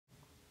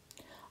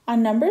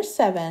On number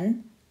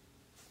 7,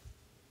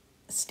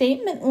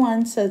 statement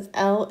 1 says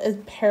L is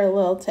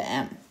parallel to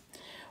M.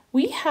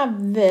 We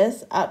have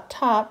this up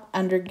top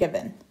under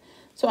given.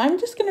 So I'm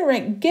just going to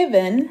write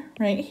given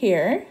right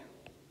here.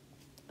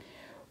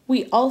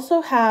 We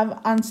also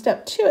have on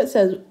step 2, it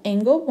says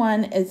angle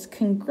 1 is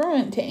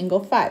congruent to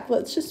angle 5.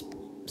 Let's just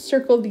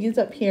circle these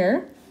up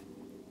here.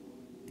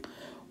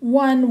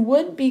 1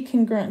 would be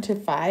congruent to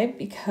 5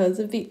 because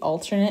of the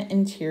alternate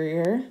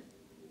interior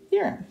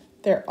theorem.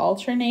 They're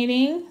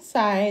alternating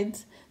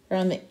sides. They're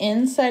on the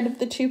inside of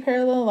the two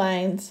parallel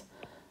lines.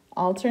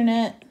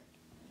 Alternate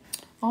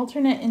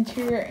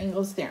interior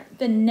angles theorem.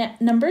 The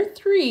number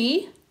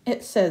 3,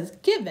 it says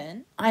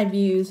given. I've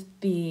used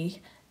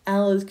the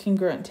L is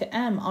congruent to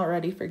M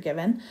already for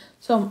given.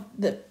 So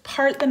the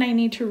part that I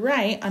need to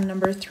write on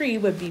number 3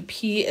 would be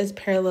P is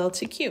parallel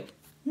to Q.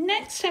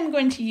 Next, I'm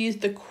going to use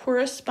the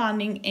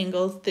corresponding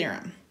angles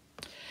theorem.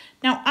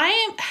 Now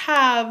I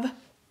have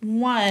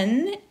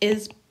 1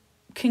 is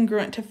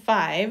congruent to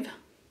 5,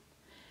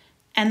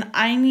 and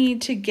I need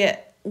to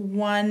get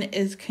 1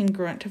 is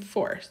congruent to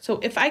 4. So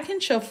if I can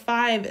show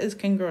 5 is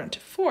congruent to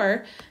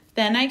 4,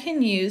 then I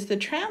can use the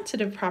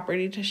transitive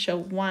property to show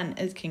 1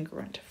 is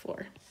congruent to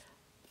 4.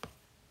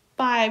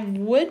 5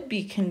 would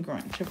be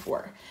congruent to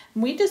 4.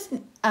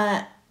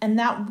 And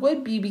that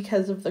would be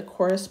because of the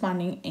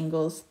corresponding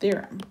angles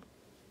theorem.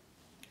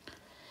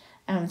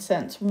 And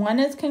since 1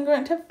 is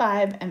congruent to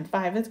 5 and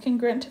 5 is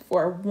congruent to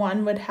 4,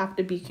 1 would have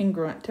to be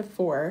congruent to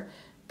 4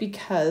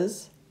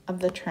 because of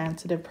the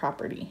transitive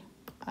property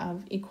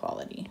of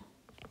equality.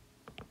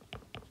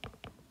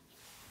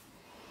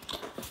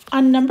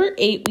 On number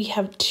 8, we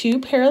have 2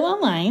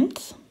 parallel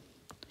lines.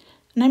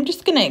 And I'm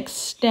just going to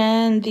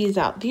extend these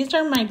out. These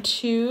are my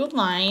 2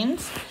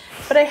 lines,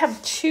 but I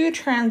have 2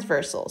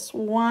 transversals.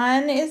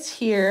 1 is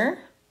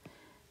here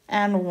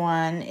and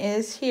 1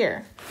 is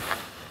here.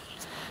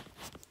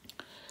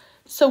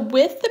 So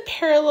with the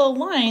parallel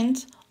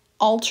lines,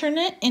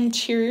 alternate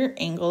interior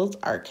angles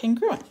are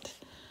congruent.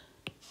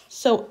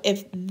 So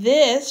if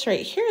this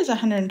right here is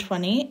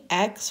 120,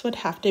 X would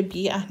have to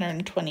be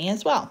 120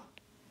 as well.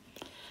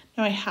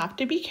 Now I have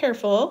to be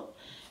careful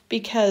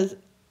because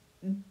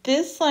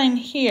this line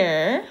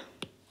here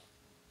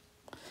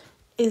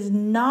is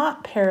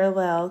not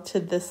parallel to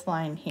this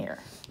line here.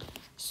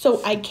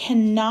 So I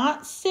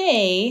cannot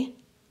say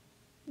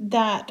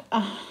that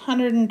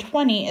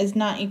 120 is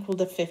not equal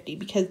to 50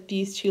 because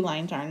these 2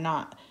 lines are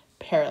not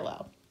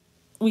parallel.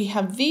 We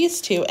have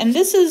these 2, and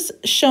this is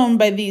shown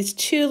by these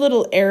 2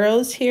 little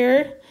arrows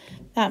here.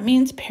 That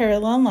means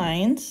parallel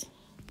lines.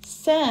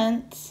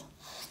 Since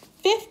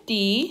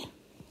 50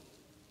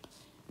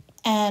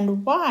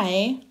 and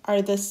Y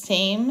are the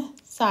same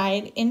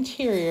side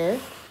interior,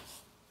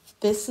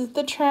 this is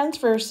the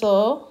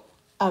transversal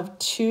of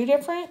 2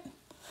 different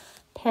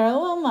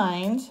parallel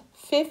lines.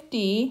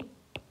 50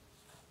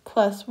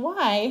 plus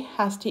Y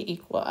has to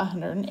equal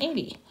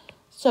 180.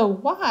 So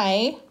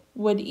Y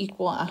would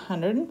equal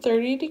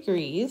 130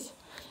 degrees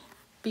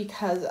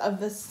because of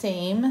the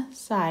same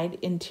side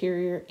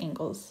interior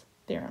angles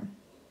theorem.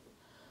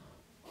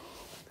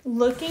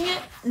 Looking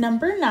at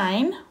number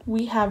 9,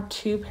 we have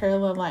 2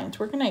 parallel lines.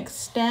 We're going to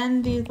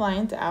extend these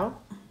lines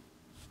out.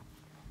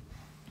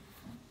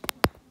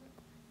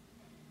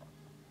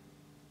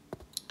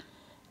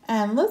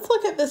 And let's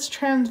look at this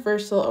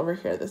transversal over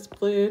here, this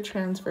blue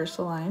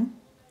transversal line.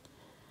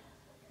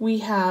 We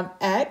have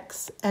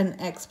X and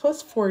X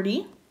plus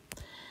 40,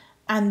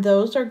 and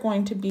those are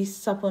going to be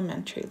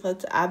supplementary.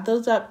 Let's add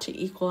those up to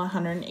equal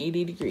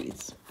 180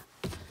 degrees.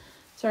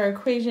 So our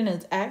equation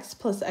is X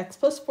plus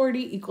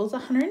 40 equals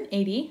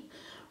 180.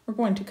 We're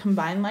going to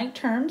combine like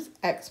terms.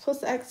 X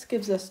plus X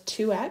gives us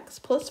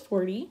 2X plus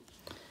 40.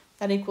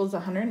 That equals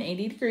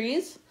 180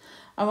 degrees.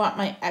 I want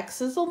my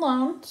X's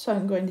alone, so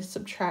I'm going to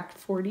subtract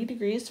 40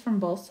 degrees from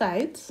both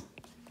sides.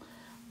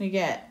 We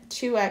get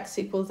 2X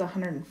equals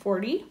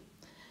 140.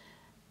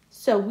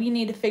 So we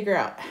need to figure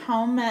out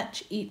how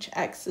much each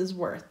X is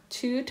worth.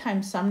 2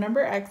 times some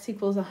number X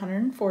equals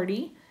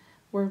 140.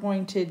 We're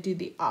going to do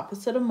the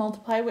opposite of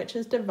multiply, which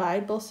is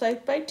divide both sides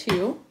by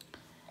 2,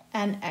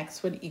 and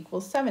X would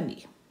equal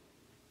 70.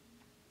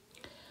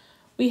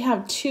 We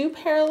have 2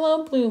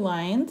 parallel blue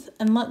lines,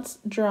 and let's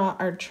draw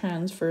our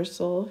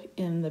transversal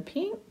in the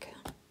pink.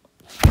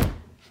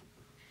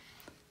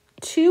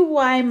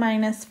 2y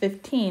minus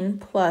 15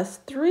 plus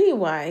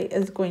 3y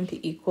is going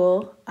to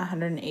equal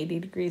 180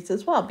 degrees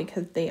as well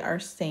because they are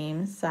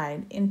same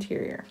side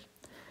interior.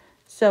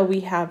 So we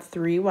have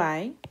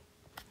 3y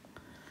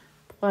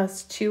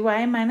plus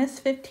 2y minus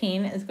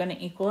 15 is going to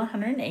equal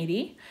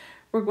 180.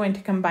 We're going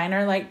to combine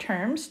our like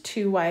terms.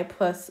 2y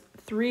plus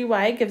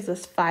 3y gives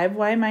us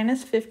 5y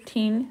minus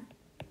 15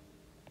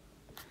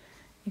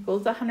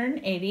 equals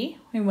 180.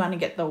 We want to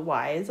get the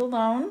y's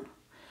alone.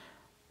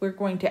 We're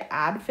going to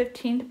add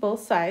 15 to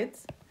both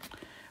sides.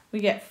 We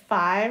get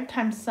 5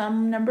 times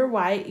some number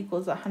y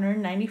equals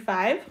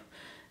 195.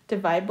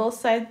 Divide both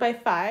sides by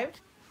 5,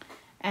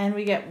 and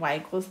we get y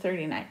equals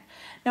 39.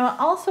 Now it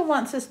also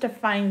wants us to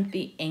find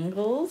the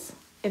angles.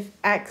 If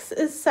x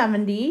is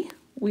 70,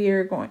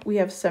 we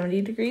have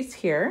 70 degrees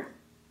here.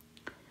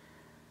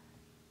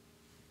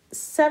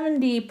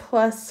 70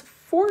 plus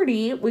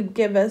 40 would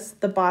give us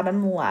the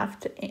bottom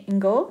left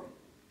angle,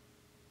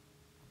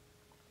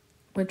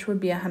 which would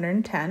be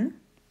 110.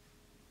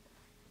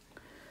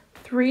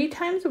 3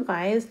 times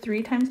y is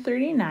 3 times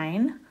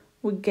 39,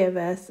 would give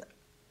us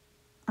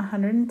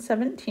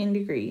 117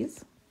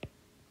 degrees.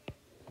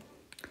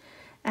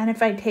 And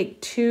if I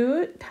take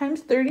 2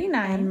 times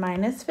 39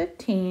 minus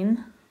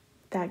 15,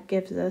 that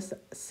gives us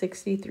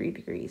 63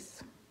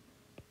 degrees.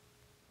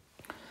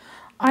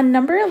 On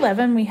number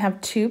 11, we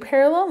have 2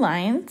 parallel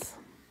lines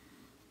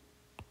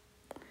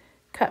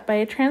cut by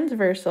a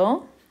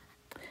transversal.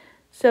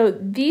 So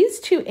these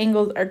 2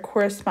 angles are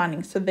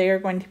corresponding, so they are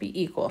going to be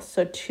equal.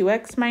 So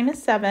 2x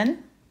minus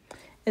 7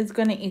 is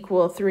going to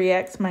equal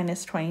 3x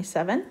minus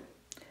 27.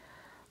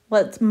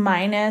 Let's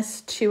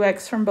minus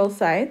 2x from both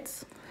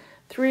sides.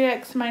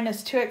 3x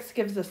minus 2x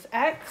gives us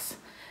x,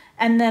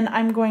 and then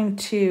I'm going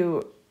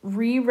to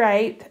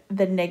rewrite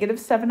the negative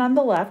 7 on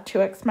the left,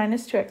 2x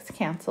minus 2x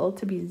cancel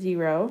to be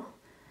 0,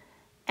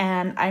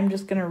 and I'm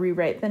just going to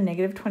rewrite the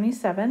negative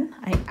 27.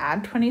 I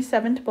add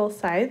 27 to both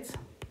sides.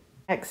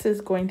 X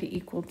is going to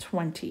equal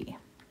 20.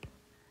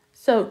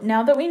 So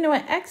now that we know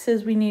what x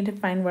is, we need to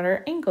find what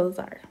our angles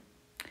are.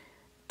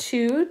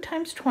 2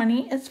 times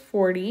 20 is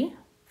 40.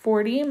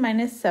 40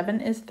 minus 7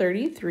 is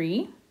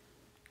 33.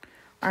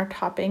 Our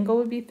top angle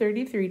would be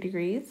 33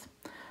 degrees.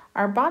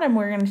 Our bottom,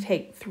 we're going to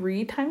take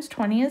 3 times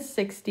 20 is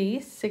 60.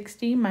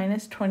 60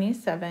 minus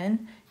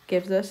 27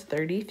 gives us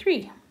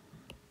 33.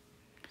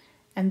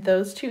 And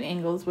those 2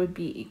 angles would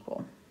be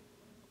equal.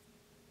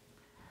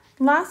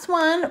 Last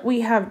one,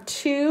 we have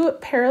 2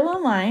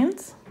 parallel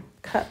lines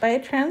cut by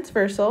a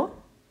transversal.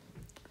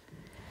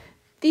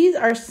 These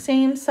are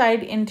same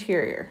side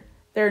interior.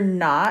 They're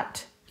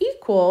not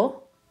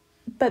equal,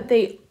 but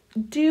they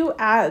do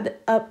add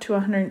up to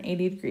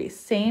 180 degrees.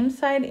 Same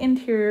side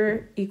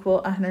interior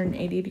equal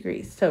 180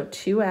 degrees. So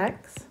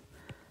 2x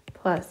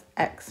plus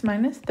x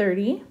minus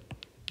 30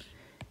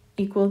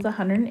 equals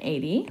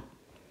 180.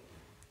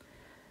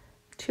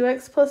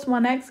 2x plus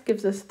 1x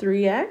gives us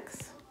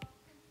 3x.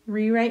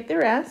 Rewrite the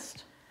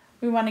rest.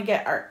 We want to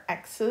get our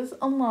x's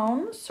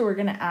alone, so we're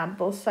going to add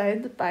both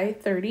sides by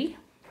 30.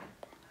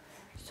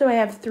 So I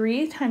have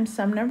 3 times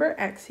some number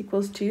x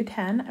equals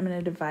 210. I'm going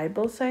to divide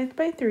both sides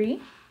by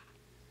 3.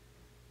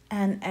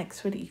 And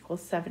x would equal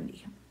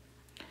 70.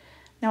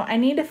 Now I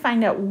need to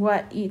find out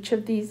what each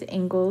of these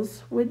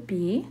angles would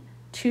be.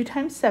 2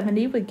 times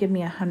 70 would give me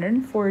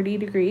 140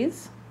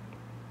 degrees.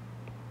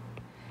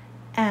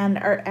 And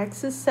our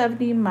x is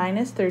 70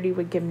 minus 30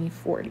 would give me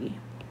 40.